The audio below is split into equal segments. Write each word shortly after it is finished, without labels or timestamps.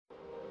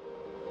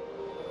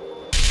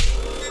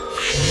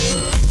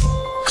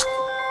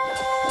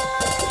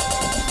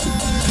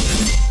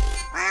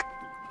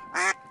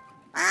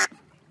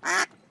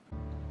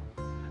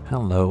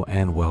Hello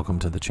and welcome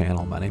to the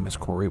channel. My name is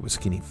Corey with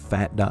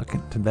Skinnyfat,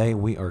 and today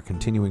we are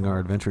continuing our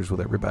adventures with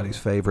everybody's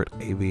favorite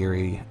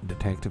aviary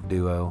detective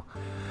duo.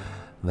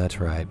 That's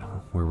right,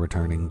 we're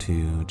returning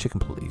to Chicken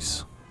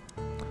Police.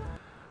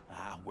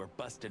 We're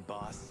busted,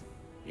 boss.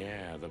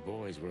 Yeah, the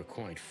boys were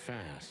quite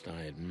fast,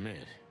 I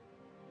admit.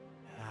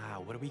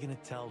 What are we gonna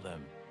tell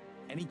them?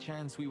 Any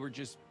chance we were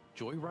just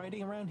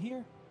joyriding around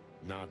here?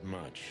 Not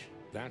much.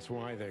 That's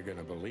why they're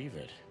gonna believe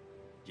it.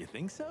 You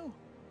think so?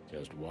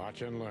 Just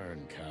watch and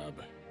learn,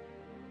 cub.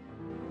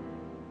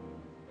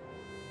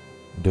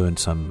 Doing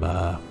some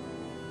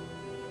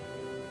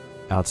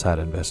outside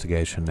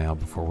investigation now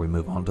before we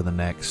move on to the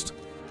next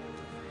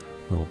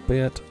little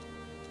bit.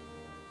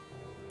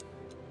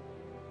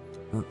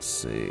 Let's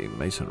see,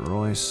 Mason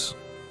Royce.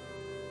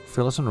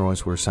 Phyllis and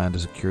Royce were assigned to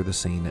secure the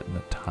scene at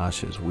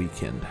Natasha's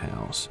weekend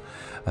house.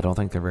 I don't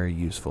think they're very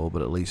useful,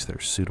 but at least they're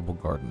suitable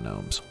garden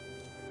gnomes.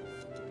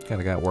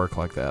 Kinda got work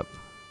like that.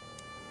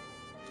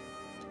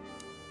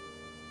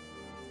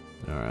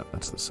 Alright,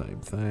 that's the same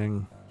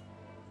thing.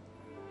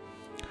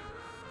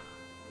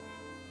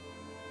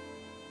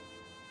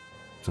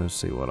 So let's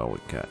see what all we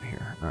got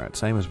here. Alright,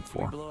 same as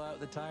before. Did we blow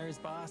out the tires,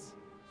 boss?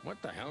 What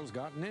the hell's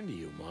gotten into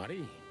you,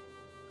 Marty?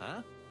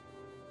 Huh?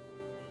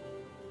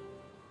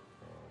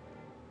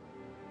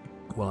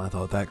 Well, I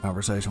thought that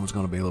conversation was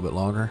going to be a little bit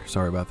longer.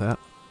 Sorry about that.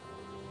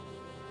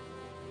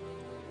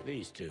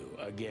 These two,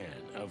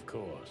 again, of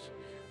course.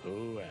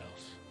 Who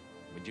else?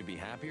 Would you be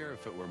happier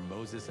if it were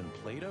Moses and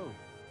Plato?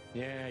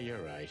 Yeah,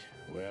 you're right.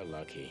 We're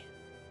lucky.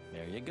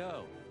 There you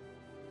go.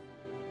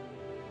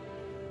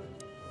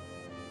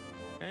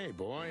 Hey,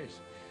 boys.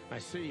 I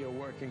see you're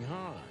working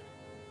hard.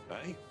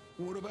 Hey,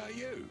 what about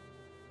you?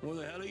 What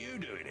the hell are you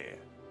doing here?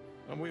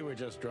 And we were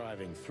just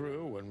driving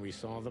through when we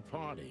saw the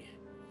party.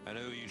 And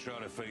who are you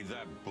trying to feed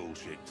that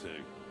bullshit to?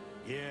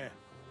 Yeah,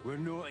 we're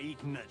not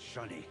eating that,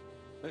 Sonny.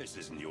 This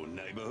isn't your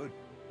neighborhood.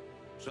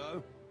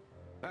 So,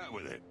 out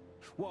with it.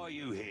 Why are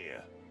you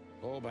here?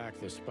 Pull back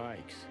the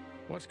spikes.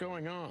 What's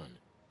going on?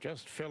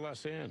 Just fill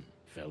us in,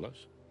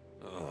 Phyllis.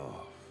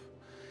 Oh.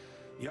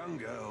 Young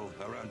girl,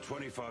 around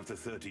 25 to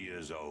 30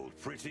 years old.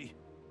 Pretty?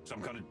 Some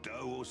kind of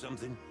dough or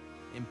something?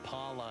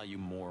 Impala, you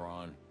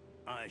moron.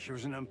 She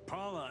was an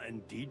Impala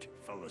indeed,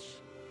 Phyllis.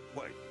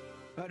 Wait,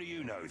 how do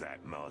you know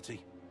that,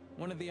 Marty?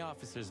 One of the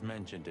officers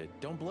mentioned it.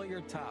 Don't blow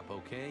your top,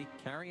 okay?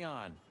 Carry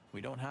on.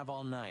 We don't have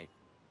all night.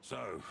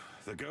 So,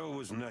 the girl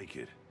was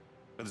naked.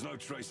 There's no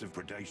trace of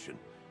predation.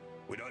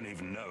 We don't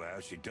even know how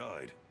she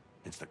died.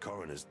 It's the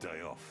coroner's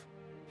day off.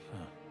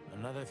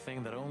 Another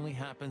thing that only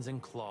happens in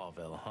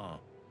Clawville, huh?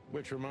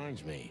 Which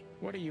reminds me,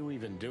 what are you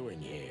even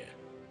doing here?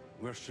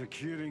 We're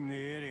securing the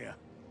area.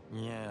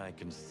 Yeah, I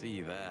can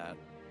see that.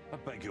 I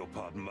beg your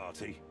pardon,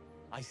 Marty.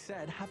 I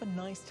said have a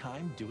nice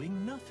time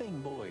doing nothing,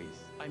 boys.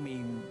 I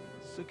mean,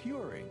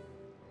 securing.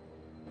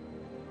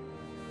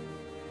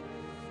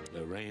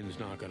 The rain's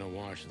not gonna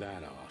wash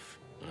that off,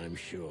 I'm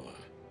sure.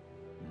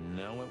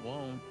 No, it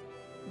won't.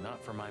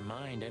 Not for my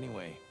mind,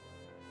 anyway.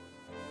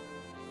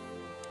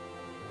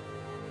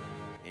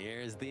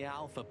 Here's the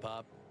alpha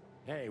pup.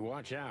 Hey,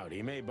 watch out,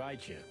 he may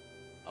bite you.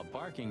 A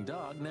barking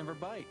dog never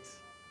bites.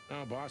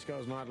 Oh,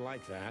 Bosco's not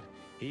like that.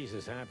 He's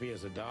as happy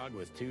as a dog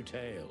with two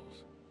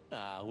tails.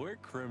 We're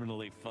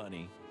criminally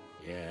funny.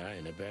 Yeah,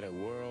 in a better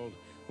world,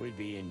 we'd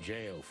be in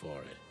jail for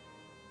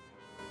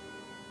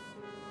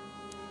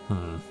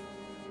it.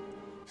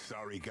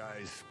 Sorry,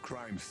 guys.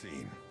 Crime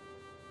scene.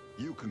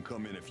 You can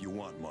come in if you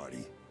want,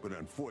 Marty, but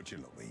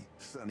unfortunately,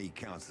 Sonny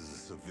counts as a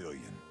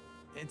civilian.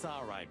 It's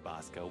all right,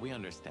 Bosco. We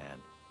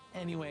understand.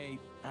 Anyway,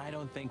 I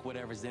don't think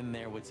whatever's in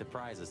there would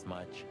surprise us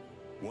much.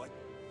 What?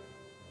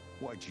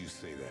 Why'd you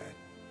say that?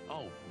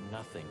 Oh,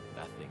 nothing.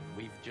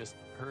 We've just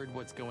heard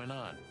what's going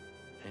on.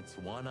 It's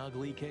one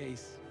ugly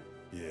case.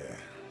 Yeah,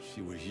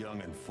 she was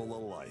young and full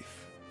of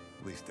life.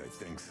 At least I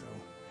think so.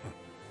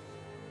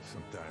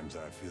 Sometimes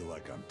I feel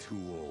like I'm too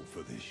old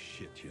for this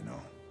shit, you know?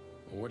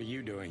 What are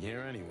you doing here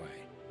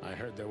anyway? I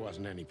heard there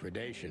wasn't any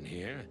predation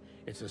here.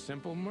 It's a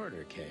simple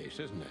murder case,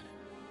 isn't it?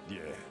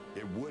 Yeah,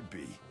 it would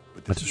be.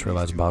 But I just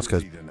realized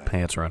Bosco's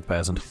pants are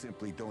unfastened. We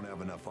simply don't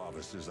have enough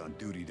officers on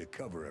duty to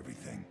cover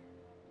everything.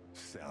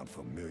 Sound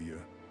familiar?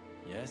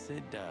 Yes,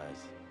 it does.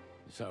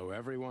 So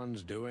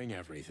everyone's doing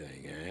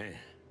everything, eh?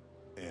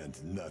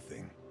 And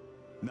nothing.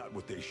 Not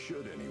what they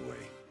should,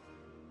 anyway.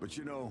 But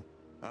you know,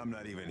 I'm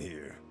not even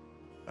here.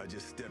 I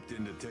just stepped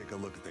in to take a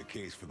look at the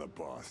case for the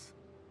boss.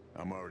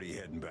 I'm already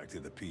heading back to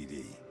the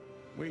PD.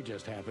 We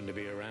just happen to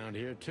be around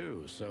here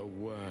too, so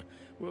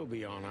we'll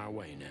be on our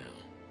way now.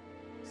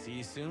 See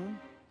you soon?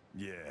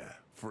 Yeah,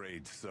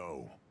 afraid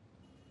so.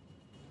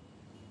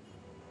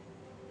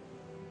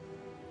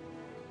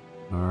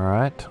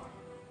 Alright.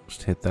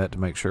 Just hit that to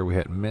make sure we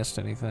hadn't missed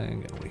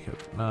anything, and we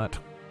have not.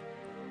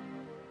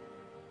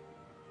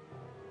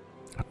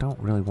 I don't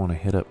really want to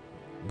hit up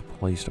the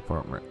police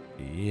department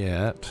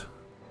yet.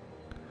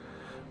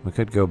 We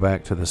could go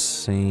back to the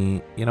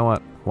scene. You know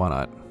what? Why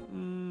not?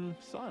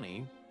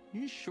 Sonny,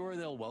 you sure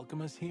they'll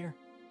welcome us here?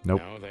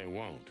 Nope. No, they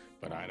won't,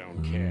 but I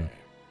don't care.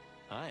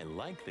 I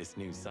like this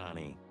new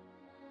Sonny.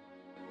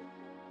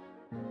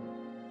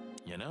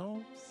 You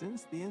know,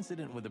 since the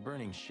incident with the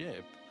burning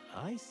ship,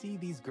 I see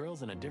these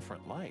girls in a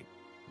different light.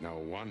 No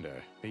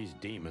wonder. These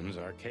demons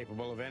are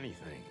capable of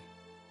anything.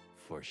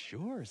 For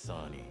sure,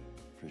 Sonny.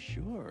 For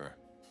sure.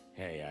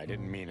 Hey, I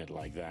didn't mean it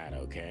like that,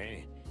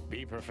 okay?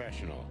 Be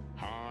professional.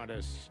 Hard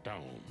as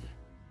stone.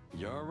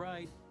 You're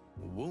right.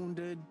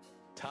 Wounded,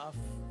 tough,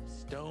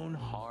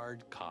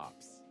 stone-hard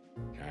cops.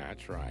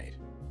 That's right.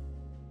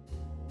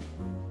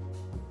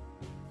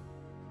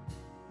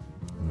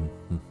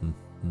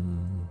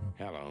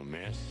 Hello,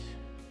 miss.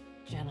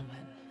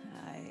 Gentlemen,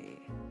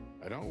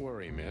 Don't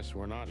worry, miss.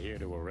 We're not here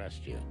to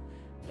arrest you.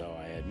 Though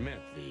I admit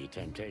the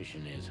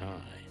temptation is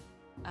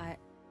high.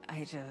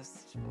 I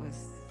just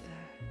was...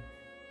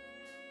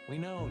 We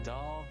know,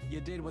 doll.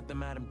 You did what the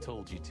madam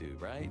told you to,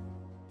 right?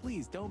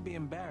 Please, don't be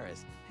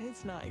embarrassed.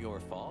 It's not your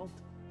fault.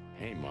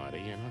 Hey,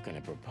 Marty, you're not gonna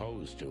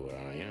propose to her,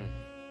 are you?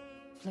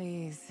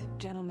 Please,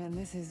 gentlemen,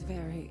 this is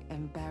very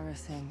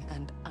embarrassing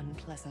and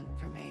unpleasant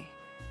for me.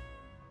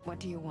 What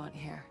do you want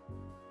here?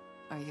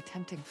 Are you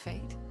tempting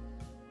fate?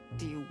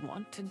 Do you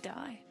want to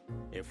die?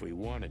 If we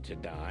wanted to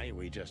die,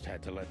 we just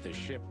had to let the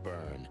ship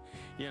burn.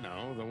 You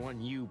know, the one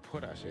you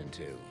put us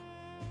into.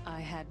 I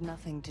had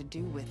nothing to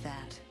do with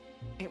that.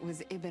 It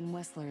was Ibn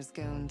Wessler's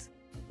goons.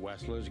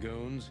 Wessler's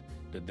goons?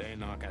 Did they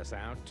knock us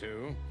out,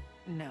 too?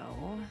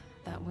 No,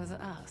 that was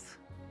us.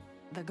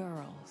 The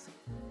girls.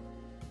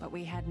 But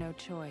we had no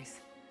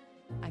choice.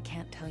 I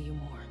can't tell you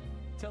more.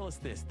 Tell us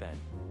this, then.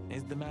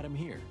 Is the madam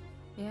here?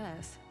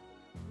 Yes,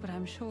 but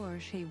I'm sure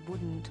she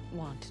wouldn't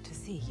want to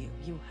see you.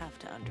 You have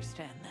to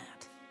understand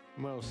that.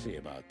 We'll see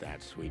about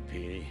that, sweet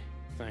pea.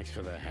 Thanks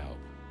for the help.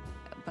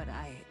 But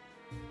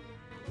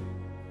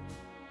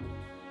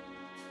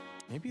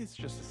Maybe it's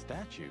just a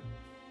statue.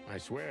 I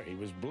swear he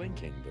was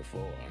blinking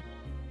before.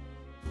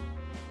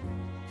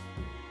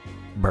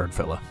 Bird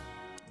fella.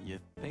 You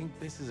think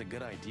this is a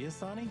good idea,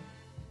 Sonny?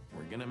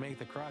 We're gonna make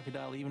the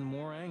crocodile even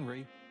more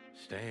angry.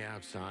 Stay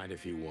outside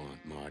if you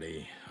want,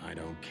 Marty. I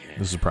don't care.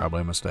 This is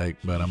probably a mistake,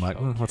 but I'm like,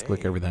 let's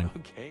click everything.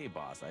 Okay,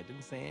 boss. I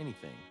didn't say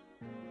anything.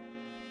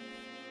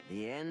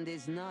 The end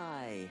is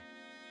nigh.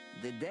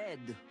 The dead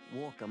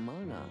walk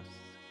among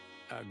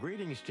us.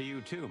 Greetings to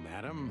you too,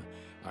 madam.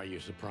 Are you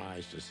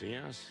surprised to see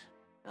us?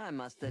 I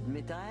must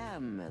admit I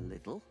am a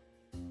little.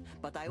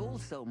 But I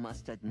also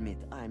must admit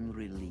I'm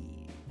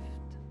relieved.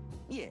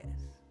 Yes.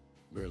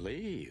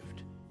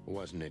 Relieved?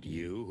 Wasn't it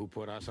you who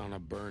put us on a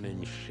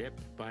burning ship,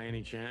 by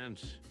any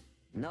chance?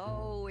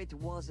 No, it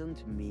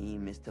wasn't me,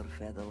 Mr.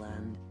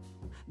 Featherland.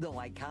 Though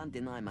I can't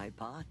deny my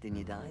part in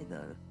it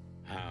either.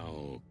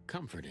 How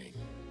comforting.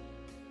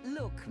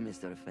 Look,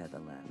 Mr.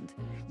 Featherland,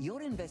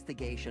 your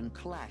investigation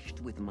clashed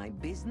with my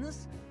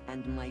business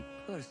and my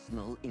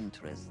personal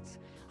interests.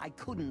 I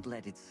couldn't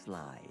let it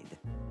slide.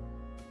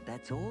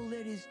 That's all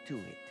there is to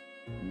it.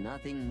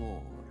 Nothing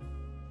more.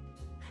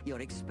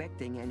 You're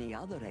expecting any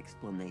other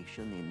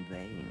explanation in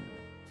vain.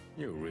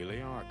 You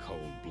really are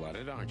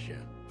cold-blooded, aren't you?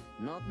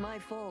 Not my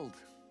fault.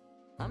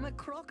 I'm a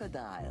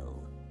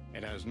crocodile.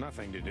 It has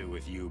nothing to do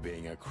with you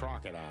being a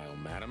crocodile,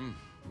 madam.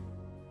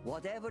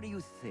 Whatever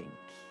you think.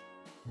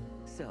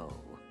 So,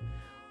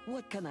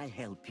 what can I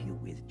help you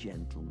with,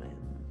 gentlemen?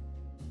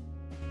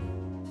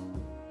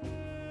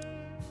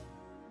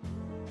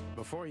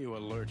 Before you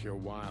alert your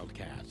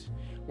wildcats,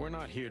 we're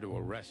not here to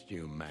arrest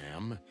you,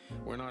 ma'am.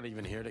 We're not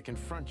even here to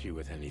confront you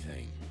with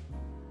anything.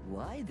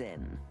 Why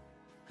then?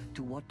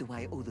 To what do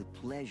I owe the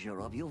pleasure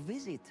of your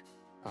visit?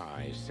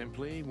 I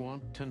simply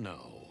want to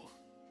know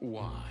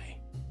why.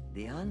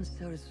 The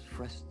answer's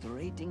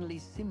frustratingly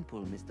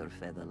simple, Mr.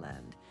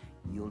 Featherland.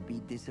 You'll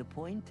be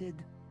disappointed.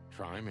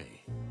 Try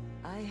me.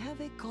 I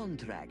have a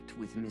contract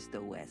with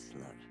Mr.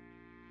 Wessler,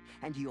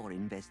 and your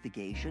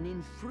investigation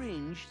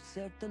infringed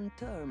certain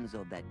terms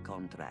of that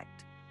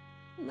contract.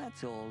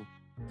 That's all.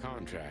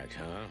 Contract,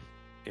 huh?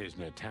 Is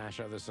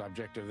Natasha the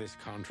subject of this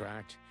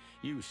contract?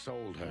 You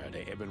sold her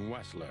to Ibn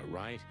Wessler,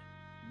 right?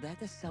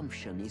 That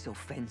assumption is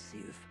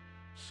offensive.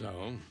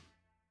 So?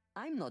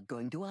 I'm not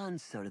going to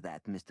answer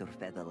that, Mr.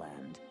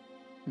 Featherland.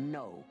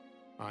 No.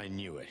 I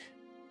knew it.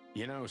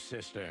 You know,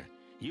 sister,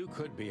 you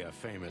could be a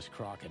famous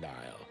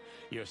crocodile.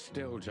 You're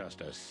still just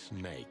a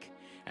snake.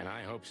 And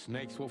I hope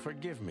snakes will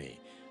forgive me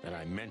that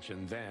I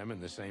mentioned them in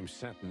the same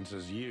sentence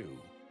as you.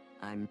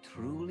 I'm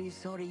truly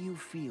sorry you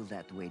feel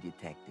that way,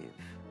 Detective.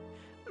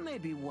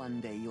 Maybe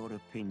one day your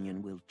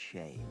opinion will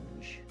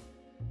change.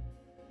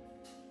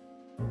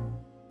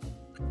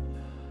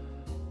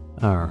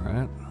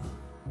 Alright.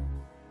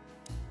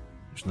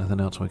 There's nothing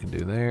else we can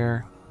do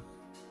there.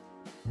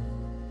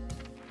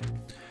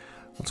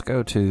 Let's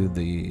go to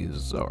the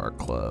Czar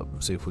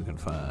Club, see if we can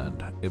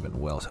find Ibn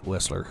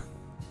Wessler.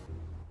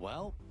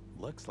 Well,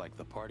 looks like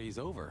the party's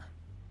over.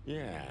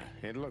 Yeah,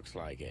 it looks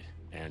like it.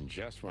 And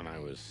just when I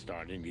was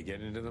starting to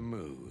get into the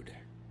mood.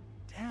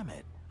 Damn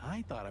it.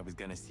 I thought I was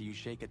gonna see you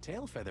shake a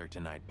tail feather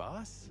tonight,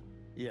 boss.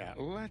 Yeah,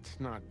 let's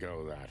not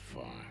go that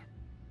far.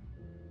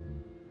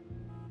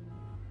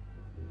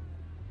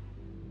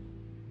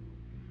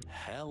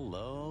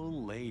 Hello,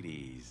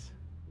 ladies.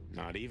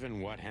 Not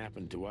even what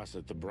happened to us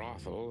at the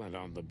brothel and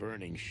on the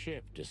burning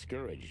ship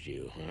discouraged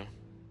you, huh?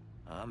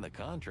 On the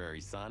contrary,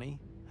 Sonny.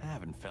 I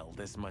haven't felt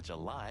this much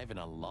alive in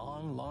a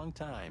long, long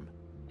time.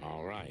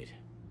 All right.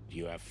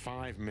 You have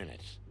 5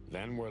 minutes.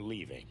 Then we're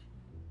leaving.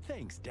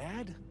 Thanks,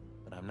 Dad.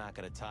 But I'm not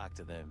gonna talk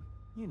to them.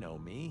 You know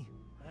me.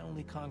 I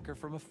only conquer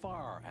from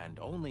afar, and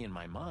only in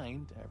my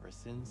mind, ever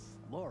since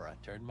Laura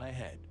turned my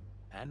head.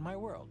 And my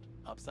world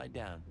upside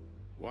down.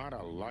 What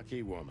a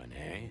lucky woman,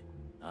 eh?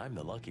 I'm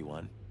the lucky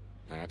one.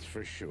 That's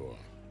for sure.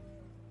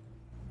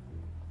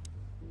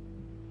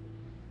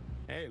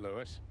 Hey,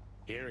 Lewis.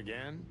 Here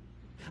again?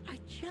 I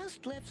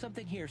just left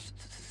something here,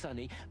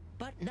 Sonny,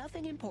 but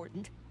nothing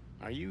important.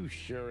 Are you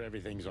sure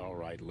everything's all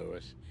right,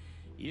 Lewis?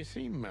 You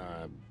seem,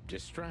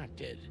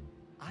 distracted.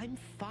 I'm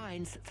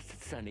fine,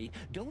 Sonny.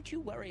 Don't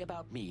you worry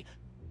about me.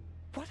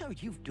 What are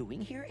you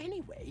doing here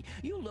anyway?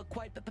 You look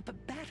quite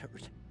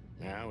battered.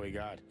 Now we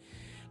got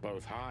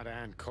both hot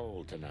and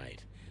cold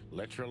tonight.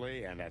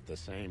 Literally and at the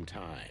same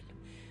time.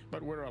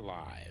 But we're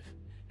alive.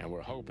 And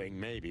we're hoping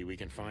maybe we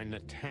can find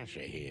Natasha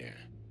here.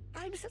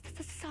 I'm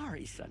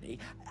sorry, Sonny.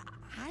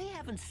 I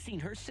haven't seen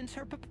her since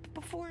her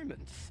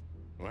performance.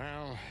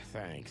 Well,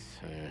 thanks.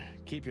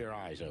 Keep your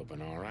eyes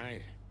open, all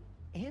right?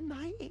 And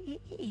my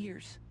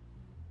ears.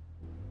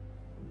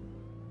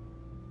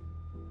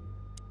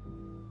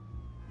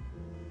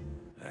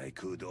 I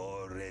could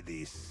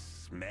already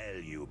smell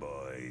you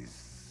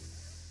boys.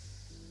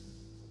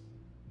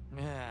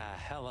 Ah,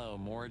 hello,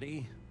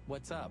 Morty.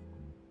 What's up?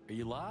 Are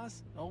you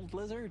lost, old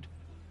lizard?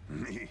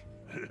 Me?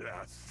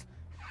 Lost?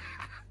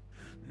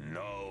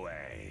 No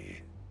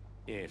way.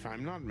 If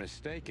I'm not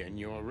mistaken,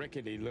 your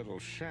rickety little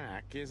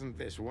shack isn't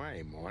this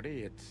way,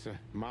 Morty. It's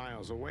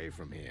miles away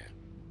from here.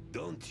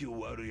 Don't you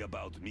worry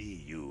about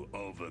me, you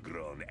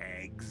overgrown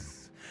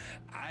eggs.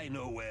 I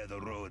know where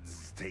the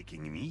road's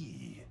taking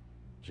me.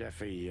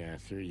 Jeffy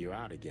threw you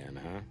out again,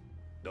 huh?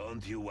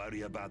 Don't you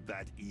worry about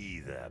that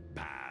either,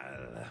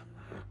 pal.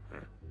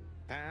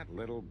 That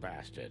little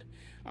bastard.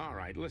 All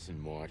right, listen,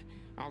 Mort.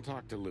 I'll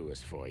talk to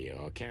Lewis for you,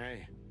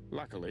 okay?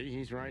 Luckily,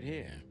 he's right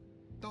here.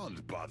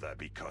 Don't bother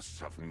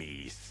because of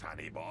me,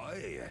 sonny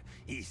boy.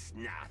 It's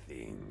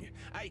nothing.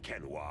 I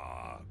can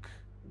walk.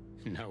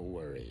 No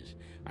worries.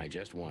 I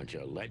just want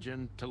your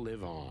legend to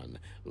live on,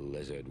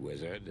 lizard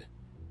wizard.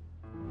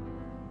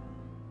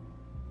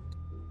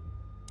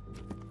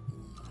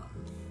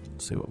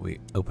 Let's see what we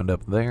opened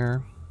up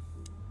there.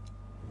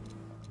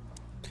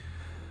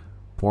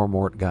 Poor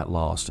Mort got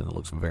lost, and it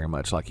looks very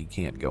much like he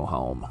can't go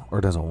home,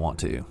 or doesn't want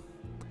to.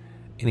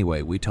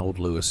 Anyway, we told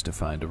Lewis to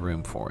find a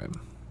room for him,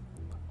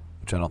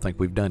 which I don't think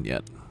we've done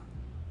yet.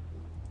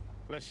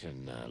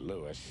 Listen,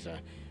 Lewis,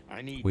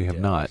 I need We have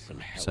not, some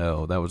help.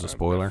 so that was a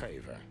spoiler. A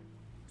favor.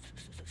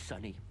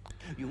 Sonny,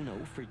 you know,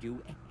 for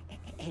you,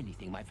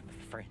 anything, my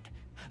friend.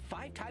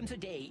 5 times a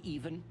day,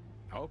 even.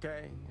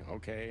 Okay,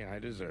 I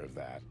deserve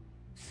that.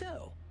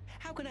 So,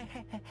 how can I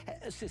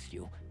assist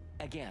you?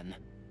 Again.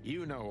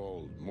 You know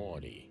old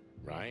Morty,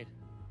 right?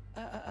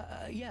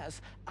 Yes,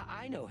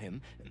 I know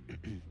him.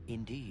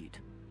 Indeed.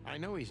 I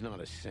know he's not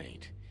a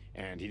saint,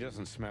 and he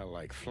doesn't smell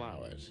like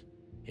flowers.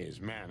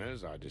 His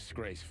manners are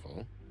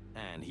disgraceful.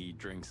 And he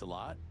drinks a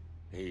lot?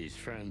 He's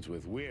friends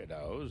with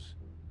weirdos.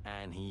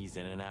 And he's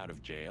in and out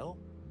of jail?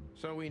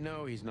 So we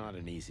know he's not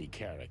an easy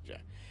character,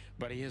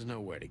 but he has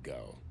nowhere to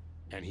go.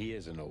 And he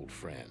is an old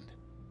friend.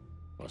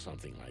 Or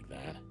something like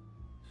that.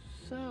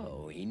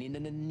 So, he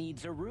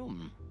needs a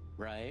room,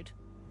 right?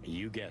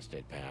 You guessed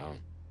it, pal.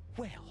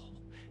 Well,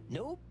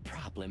 no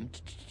problem,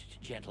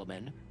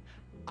 gentlemen.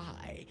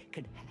 I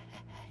can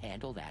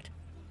handle that.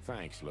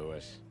 Thanks,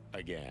 Lewis.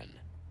 Again.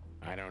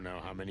 I don't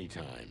know how many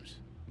times.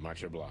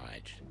 Much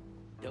obliged.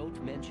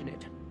 Don't mention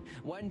it.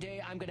 One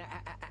day I'm gonna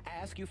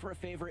ask you for a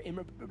favor in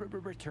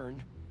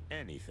return.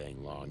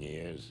 Anything, long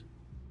ears.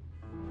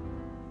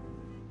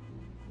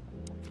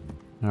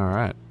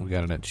 Alright, we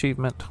got an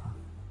achievement.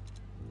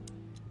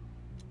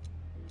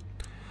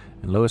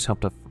 And Lewis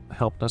helped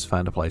us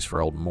find a place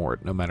for old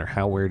Mort. No matter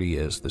how weird he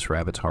is, this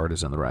rabbit's heart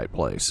is in the right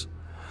place.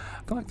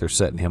 I feel like they're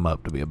setting him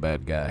up to be a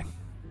bad guy.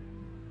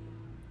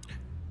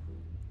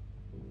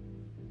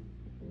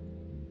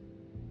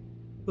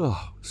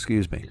 Oh,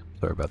 excuse me.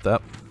 Sorry about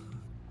that.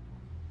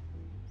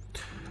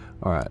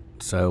 Alright,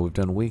 so we've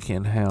done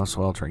Weekend House,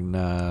 Weltering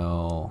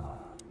Nile.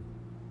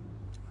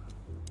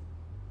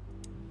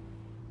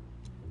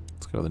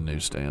 Let's go to the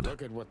newsstand.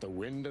 Look at what the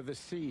wind of the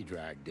sea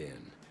dragged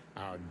in.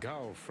 Our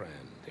gull friend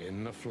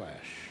in the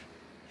flesh.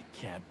 I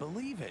can't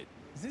believe it.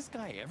 Is this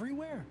guy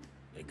everywhere?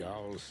 The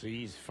gull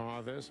sees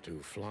farthest who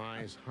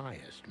flies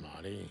highest,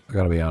 Marty. I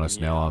gotta be honest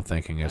now, all I'm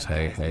thinking is,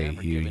 hey,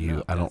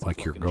 you, I don't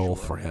like your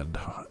girlfriend,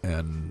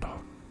 and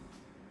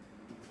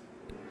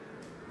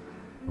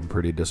I'm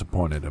pretty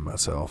disappointed in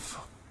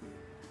myself.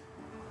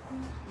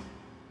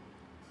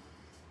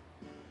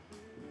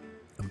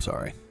 I'm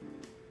sorry.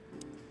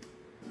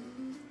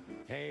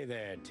 Hey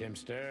there,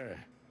 Timster.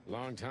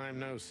 Long time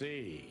no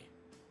see.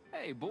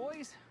 Hey,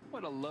 boys.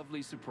 What a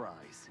lovely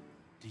surprise.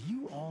 Do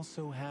you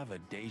also have a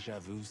deja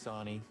vu,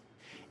 Sonny?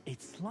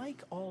 It's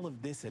like all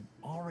of this had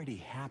already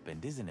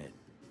happened, isn't it?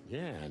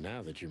 Yeah,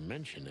 now that you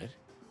mention it.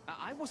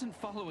 I wasn't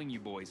following you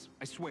boys,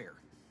 I swear.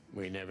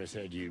 We never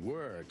said you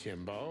were,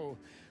 Timbo.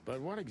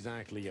 But what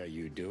exactly are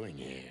you doing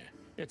here?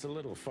 It's a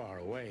little far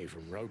away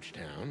from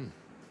Roachtown.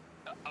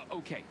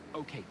 Okay,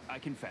 I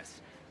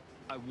confess.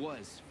 I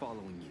was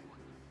following you.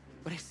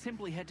 But I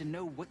simply had to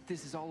know what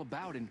this is all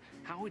about and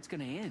how it's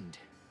gonna end.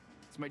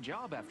 It's my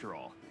job, after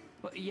all.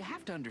 But you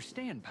have to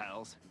understand,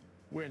 pals.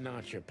 We're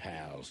not your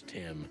pals,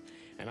 Tim.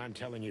 And I'm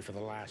telling you for the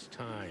last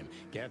time,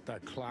 get the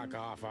clock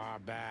off our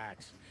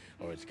backs,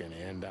 or it's gonna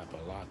end up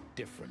a lot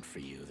different for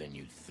you than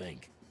you'd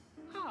think.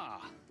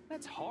 Ah,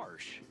 that's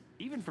harsh.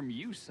 Even from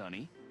you,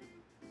 Sonny.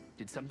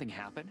 Did something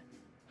happen?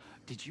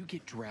 Did you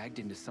get dragged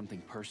into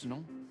something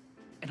personal?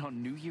 And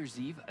on New Year's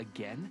Eve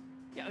again?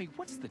 Yeah, I mean,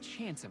 what's the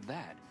chance of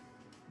that?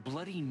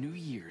 Bloody New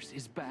Year's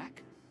is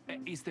back?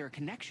 Is there a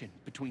connection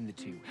between the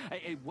two?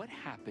 What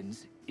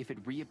happens if it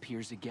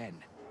reappears again?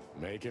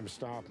 Make him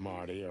stop,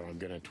 Marty, or I'm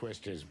gonna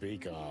twist his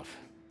beak off.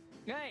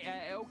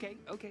 Hey, okay,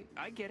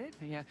 I get it.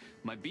 Yeah,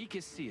 my beak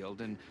is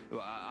sealed, and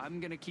I'm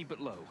gonna keep it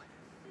low.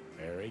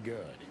 Very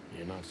good.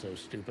 You're not so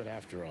stupid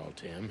after all,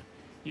 Tim.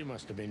 You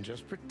must have been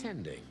just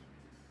pretending.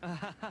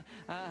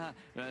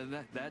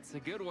 That's a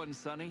good one,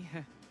 Sonny.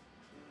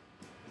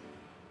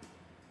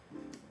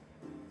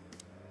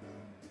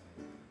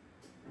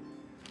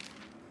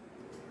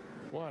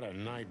 What a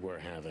night we're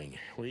having.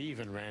 We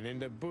even ran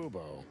into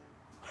Bubo.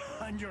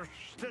 And you're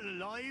still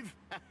alive?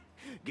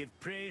 Give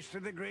praise to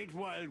the great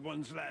wild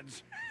ones,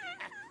 lads.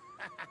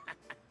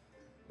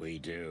 We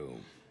do.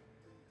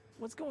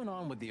 What's going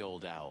on with the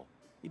old owl?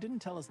 He didn't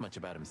tell us much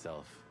about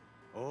himself.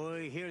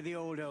 I hear the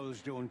old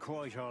owl's doing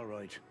quite all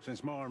right,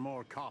 since more and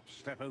more cops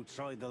step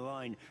outside the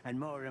line and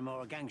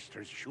more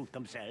gangsters shoot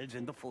themselves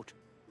in the foot.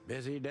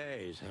 Busy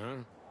days,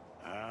 huh?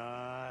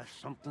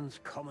 Something's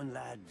coming,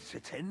 lads.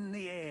 It's in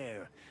the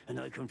air, and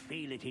I can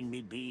feel it in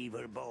me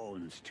beaver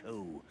bones,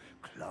 too.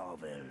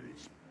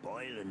 Clovel's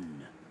boiling.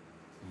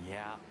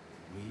 Yeah,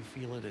 we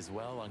feel it as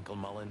well, Uncle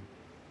Mullen.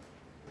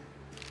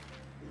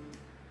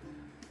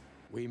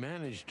 We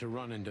managed to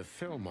run into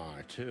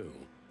Philmar, too.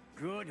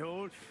 Good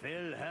old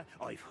Phil, huh?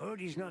 I've heard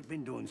he's not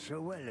been doing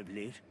so well of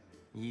late.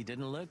 He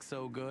didn't look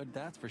so good,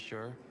 that's for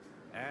sure.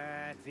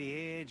 At the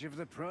age of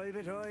the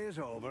private eye is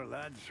over,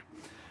 lads.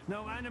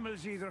 Now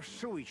animals either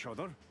sue each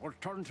other or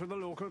turn to the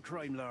local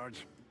crime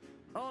lords.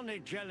 Only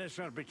jealous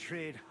or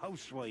betrayed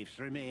housewives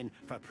remain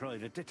for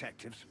private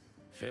detectives.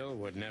 Phil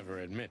would never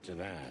admit to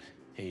that.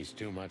 He's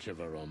too much of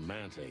a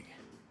romantic.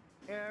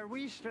 Are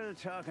we still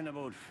talking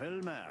about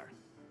Philmar?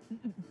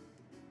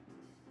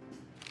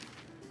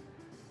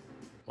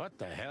 What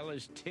the hell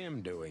is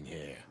Tim doing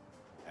here?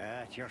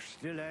 You're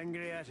still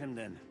angry at him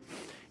then?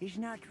 He's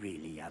not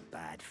really a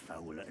bad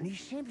fowler, and he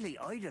simply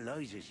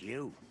idolizes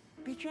you.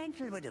 Be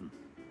gentle with him.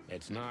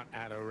 It's not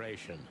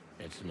adoration,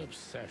 it's an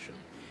obsession.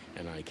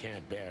 And I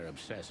can't bear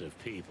obsessive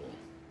people.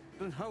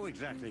 Then how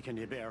exactly can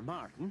you bear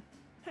Martin?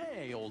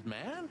 Hey, old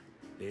man.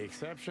 The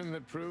exception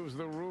that proves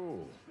the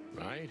rule,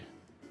 right?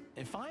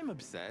 If I'm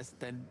obsessed,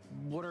 then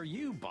what are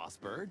you, Boss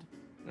Bird?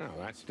 No,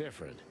 that's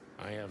different.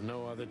 I have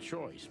no other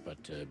choice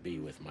but to be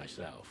with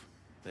myself.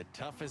 The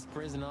toughest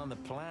prison on the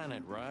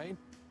planet, right?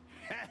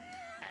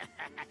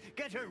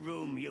 Get a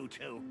room, you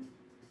two.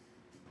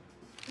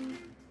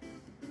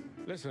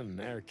 Listen,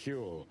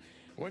 Hercule,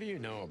 what do you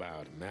know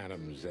about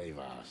Madame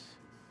Zavas?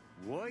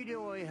 Why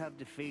do I have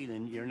the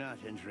feeling you're not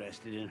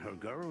interested in her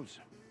girls?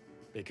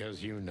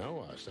 Because you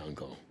know us,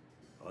 Uncle.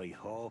 I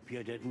hope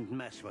you didn't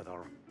mess with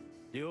her.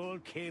 The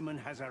old Cayman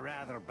has a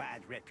rather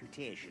bad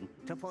reputation,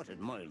 to put it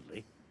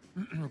mildly.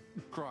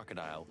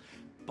 Crocodile.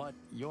 But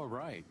you're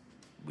right.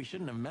 We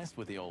shouldn't have messed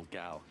with the old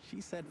gal.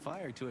 She set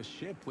fire to a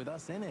ship with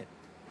us in it.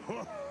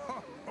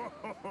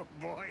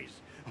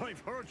 Boys, I've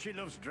heard she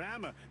loves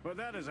drama, but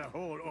that is a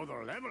whole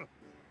other level.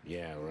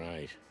 Yeah,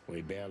 right.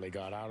 We barely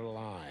got out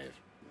alive.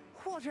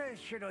 What else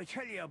should I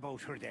tell you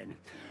about her then?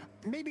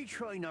 Maybe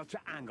try not to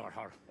anger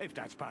her, if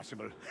that's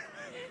possible.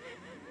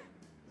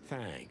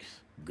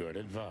 Thanks. Good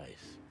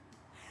advice.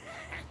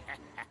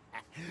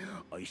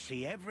 I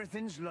see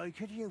everything's like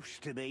it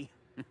used to be.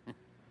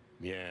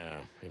 Yeah,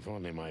 if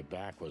only my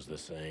back was the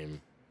same.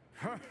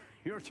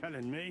 You're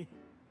telling me?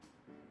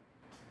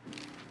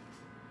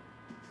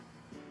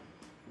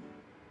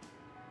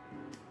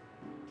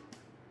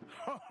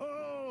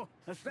 Ho-ho!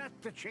 Is that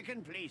the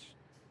chicken, please?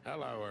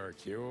 Hello,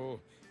 Hercule.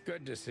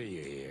 Good to see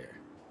you here.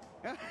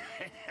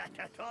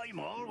 I'm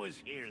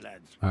always here,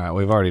 lads. All right,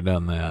 we've already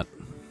done that.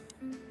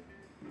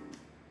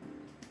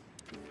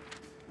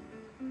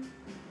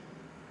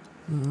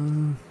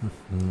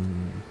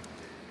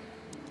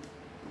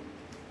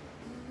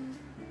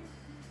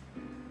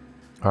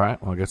 All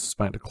right, well, I guess it's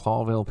back to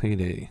Clawville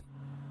PD.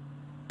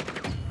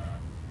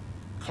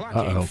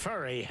 Clucking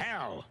furry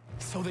hell!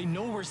 So they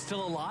know we're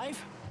still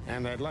alive?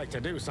 And they'd like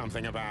to do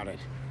something about it.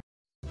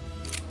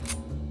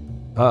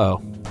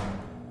 Uh-oh.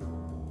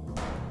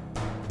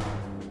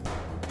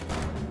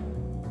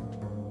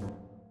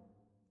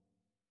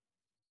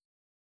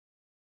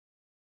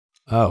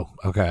 Oh,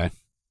 okay.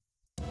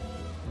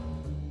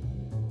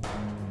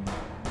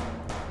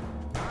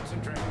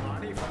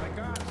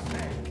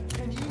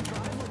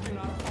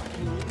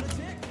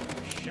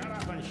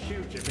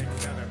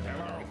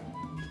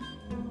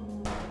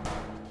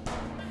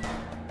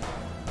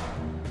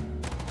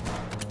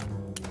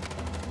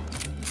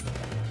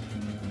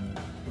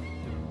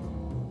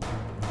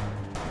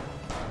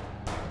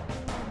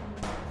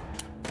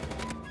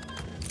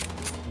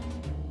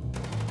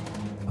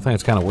 I think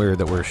it's kind of weird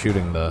that we're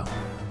shooting the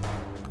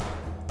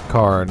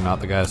car and not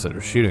the guys that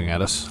are shooting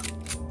at us.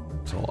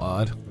 It's a little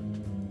odd.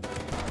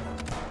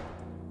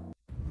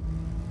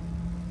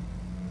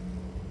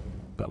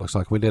 But looks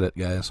like we did it,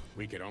 guys.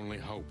 We could only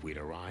hope we'd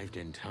arrived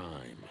in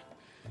time.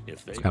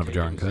 If they'd kind of a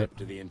jarring taken cut. Zip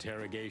to the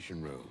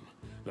interrogation room,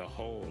 the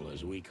hole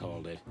as we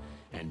called it,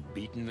 and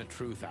beaten the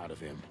truth out of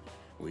him,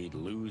 we'd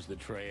lose the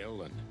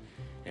trail and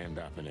end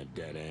up in a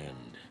dead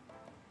end.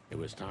 It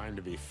was time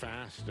to be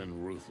fast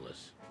and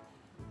ruthless.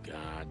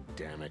 God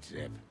damn it,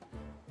 Zip.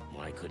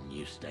 Why couldn't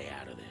you stay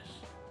out of this?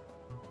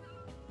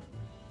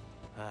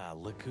 Ah,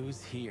 look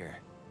who's here.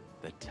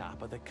 The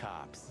top of the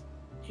cops.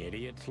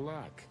 Idiot's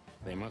luck.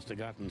 They must have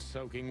gotten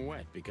soaking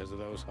wet because of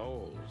those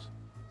holes.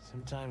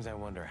 Sometimes I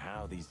wonder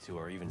how these two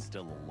are even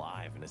still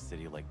alive in a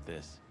city like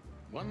this.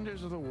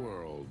 Wonders of the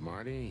world,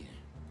 Marty.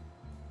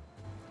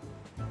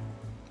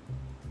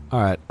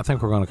 Alright, I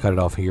think we're going to cut it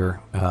off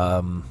here.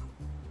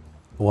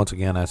 Once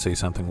again, I see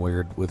something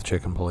weird with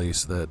Chicken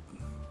Police that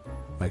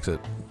makes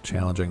it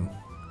challenging.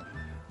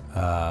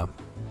 Not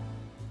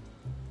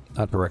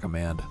to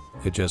recommend.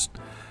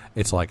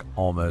 It's like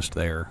almost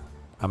there.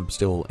 I'm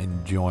still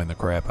enjoying the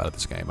crap out of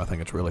this game. I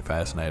think it's really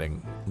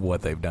fascinating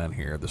what they've done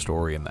here. The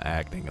story and the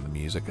acting and the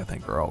music, I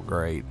think, are all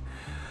great.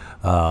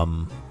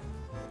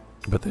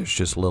 But there's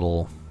just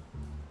little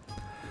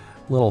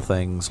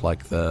things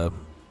like the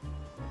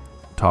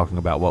talking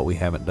about what we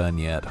haven't done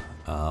yet,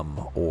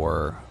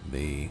 or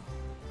the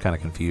kind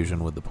of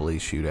confusion with the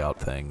police shootout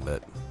thing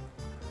that,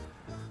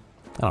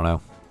 I don't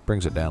know,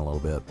 brings it down a little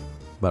bit.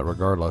 But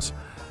regardless,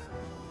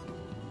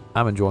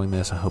 I'm enjoying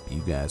this. I hope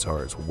you guys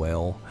are as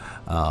well.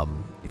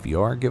 If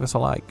you are, give us a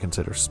like.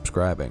 Consider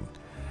subscribing.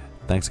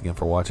 Thanks again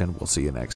for watching. We'll see you next.